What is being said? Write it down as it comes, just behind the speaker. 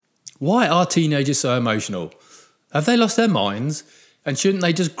Why are teenagers so emotional? Have they lost their minds? And shouldn't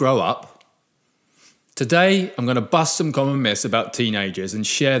they just grow up? Today, I'm going to bust some common myths about teenagers and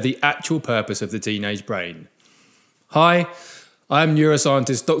share the actual purpose of the teenage brain. Hi, I'm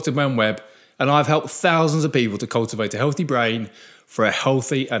neuroscientist Dr. Ben Webb, and I've helped thousands of people to cultivate a healthy brain for a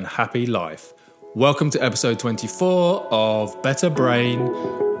healthy and happy life. Welcome to episode 24 of Better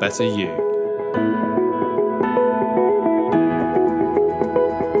Brain, Better You.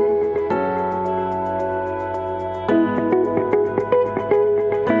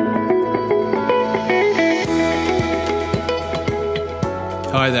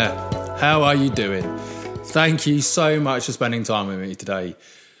 Hi there, how are you doing? Thank you so much for spending time with me today.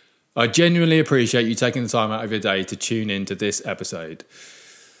 I genuinely appreciate you taking the time out of your day to tune into this episode.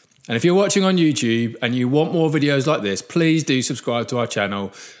 And if you're watching on YouTube and you want more videos like this, please do subscribe to our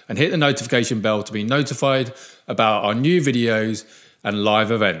channel and hit the notification bell to be notified about our new videos and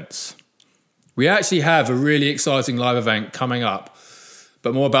live events. We actually have a really exciting live event coming up,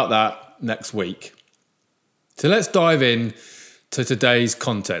 but more about that next week. So let's dive in to today's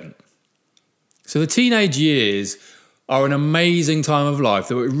content. So the teenage years are an amazing time of life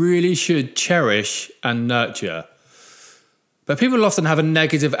that we really should cherish and nurture. But people often have a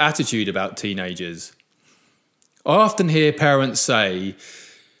negative attitude about teenagers. I often hear parents say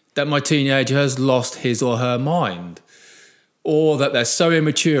that my teenager has lost his or her mind, or that they're so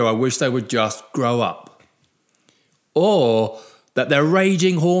immature I wish they would just grow up, or that their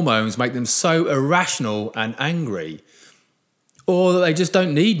raging hormones make them so irrational and angry, or that they just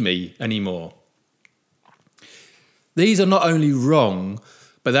don't need me anymore. These are not only wrong,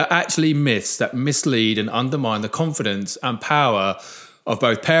 but they're actually myths that mislead and undermine the confidence and power of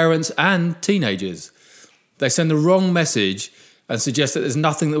both parents and teenagers. They send the wrong message and suggest that there's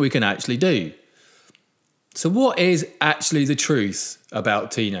nothing that we can actually do. So what is actually the truth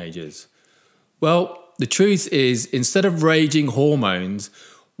about teenagers? Well, the truth is, instead of raging hormones,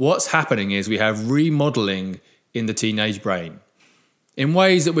 what's happening is we have remodeling in the teenage brain in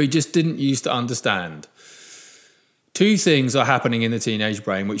ways that we just didn't used to understand. Two things are happening in the teenage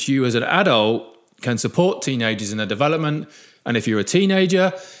brain which you as an adult can support teenagers in their development, and if you're a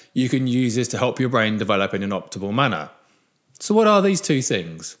teenager, you can use this to help your brain develop in an optimal manner. So what are these two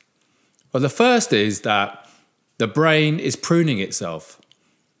things? Well, the first is that the brain is pruning itself.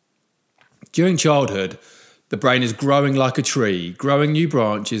 During childhood, the brain is growing like a tree, growing new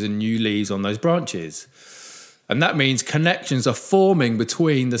branches and new leaves on those branches. And that means connections are forming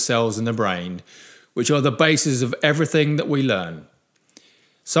between the cells in the brain, which are the basis of everything that we learn.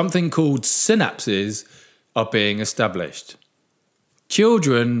 Something called synapses are being established.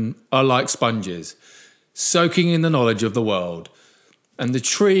 Children are like sponges, soaking in the knowledge of the world. And the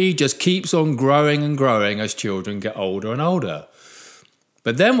tree just keeps on growing and growing as children get older and older.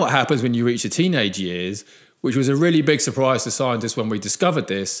 But then what happens when you reach the teenage years, which was a really big surprise to scientists when we discovered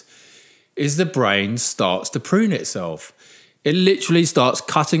this, is the brain starts to prune itself. It literally starts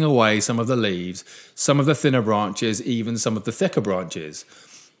cutting away some of the leaves, some of the thinner branches, even some of the thicker branches.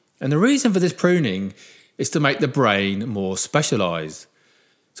 And the reason for this pruning is to make the brain more specialised.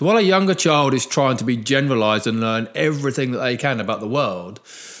 So while a younger child is trying to be generalised and learn everything that they can about the world,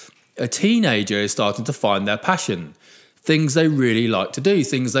 a teenager is starting to find their passion, things they really like to do,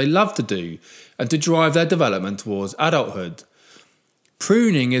 things they love to do, and to drive their development towards adulthood.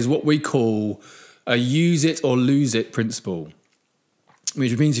 Pruning is what we call a use it or lose it principle,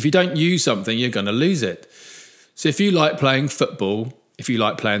 which means if you don't use something, you're going to lose it. So if you like playing football, if you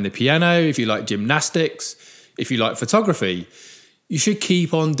like playing the piano, if you like gymnastics, if you like photography, you should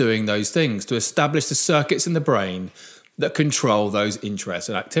keep on doing those things to establish the circuits in the brain that control those interests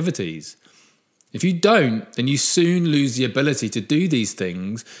and activities. If you don't, then you soon lose the ability to do these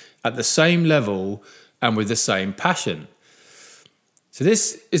things at the same level and with the same passion. So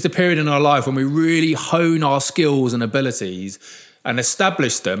this is the period in our life when we really hone our skills and abilities and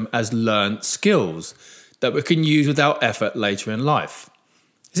establish them as learnt skills that we can use without effort later in life.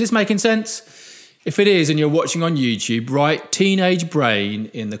 Is this making sense? If it is and you're watching on YouTube, write teenage brain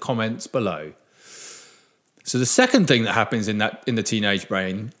in the comments below. So the second thing that happens in the teenage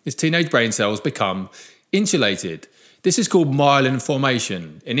brain is teenage brain cells become insulated. This is called myelin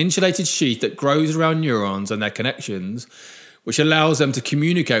formation, an insulated sheath that grows around neurons and their connections, which allows them to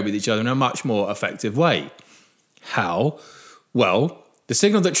communicate with each other in a much more effective way. How? Well, the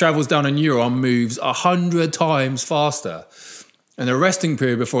signal that travels down a neuron moves 100 times faster, and the resting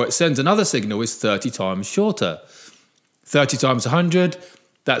period before it sends another signal is 30 times shorter. 30 times 100,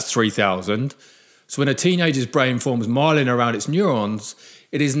 that's 3,000. So when a teenager's brain forms myelin around its neurons,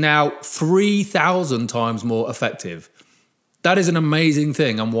 it is now 3,000 times more effective. That is an amazing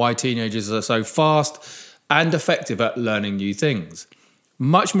thing and why teenagers are so fast and effective at learning new things.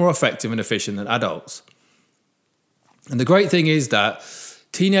 Much more effective and efficient than adults. And the great thing is that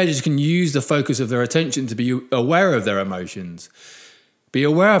teenagers can use the focus of their attention to be aware of their emotions, be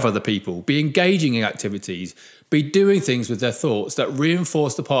aware of other people, be engaging in activities, be doing things with their thoughts that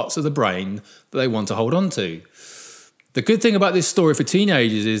reinforce the parts of the brain that they want to hold on to. The good thing about this story for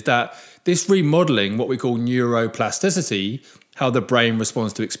teenagers is that this remodeling, what we call neuroplasticity, how the brain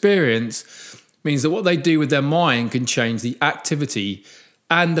responds to experience, means that what they do with their mind can change the activity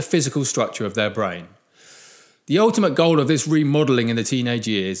and the physical structure of their brain. The ultimate goal of this remodeling in the teenage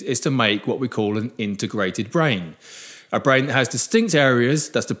years is to make what we call an integrated brain. A brain that has distinct areas,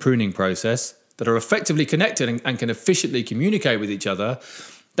 that's the pruning process, that are effectively connected and can efficiently communicate with each other.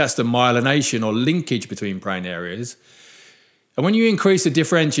 That's the myelination or linkage between brain areas. And when you increase the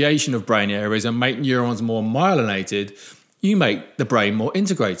differentiation of brain areas and make neurons more myelinated, you make the brain more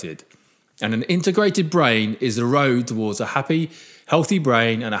integrated. And an integrated brain is the road towards a happy, healthy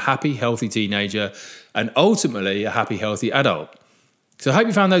brain and a happy, healthy teenager, and ultimately a happy, healthy adult. So I hope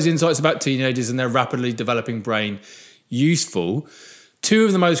you found those insights about teenagers and their rapidly developing brain useful. Two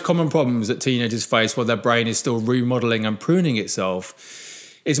of the most common problems that teenagers face while their brain is still remodeling and pruning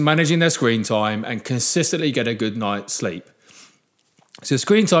itself is managing their screen time and consistently get a good night's sleep. So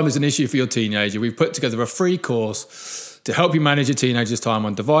screen time is an issue for your teenager. We've put together a free course to help you manage your teenager's time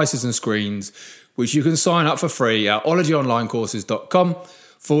on devices and screens, which you can sign up for free at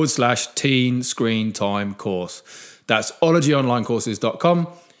ologyonlinecourses.com/teen screen time course. That's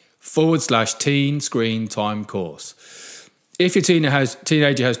ologyonlinecourses.com/teen screen time course. If your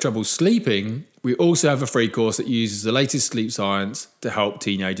teenager has trouble sleeping, we also have a free course that uses the latest sleep science to help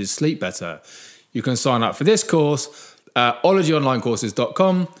teenagers sleep better. You can sign up for this course at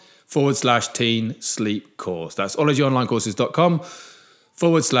ologyonlinecourses.com/teen sleep course. That's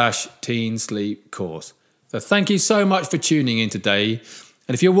ologyonlinecourses.com/teen sleep course. So thank you so much for tuning in today.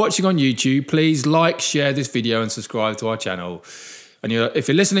 And if you're watching on YouTube, please like, share this video and subscribe to our channel. And if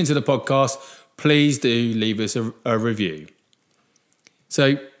you're listening to the podcast, please do leave us a review.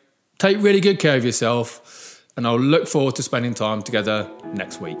 So take really good care of yourself, and I'll look forward to spending time together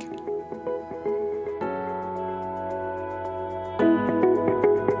next week.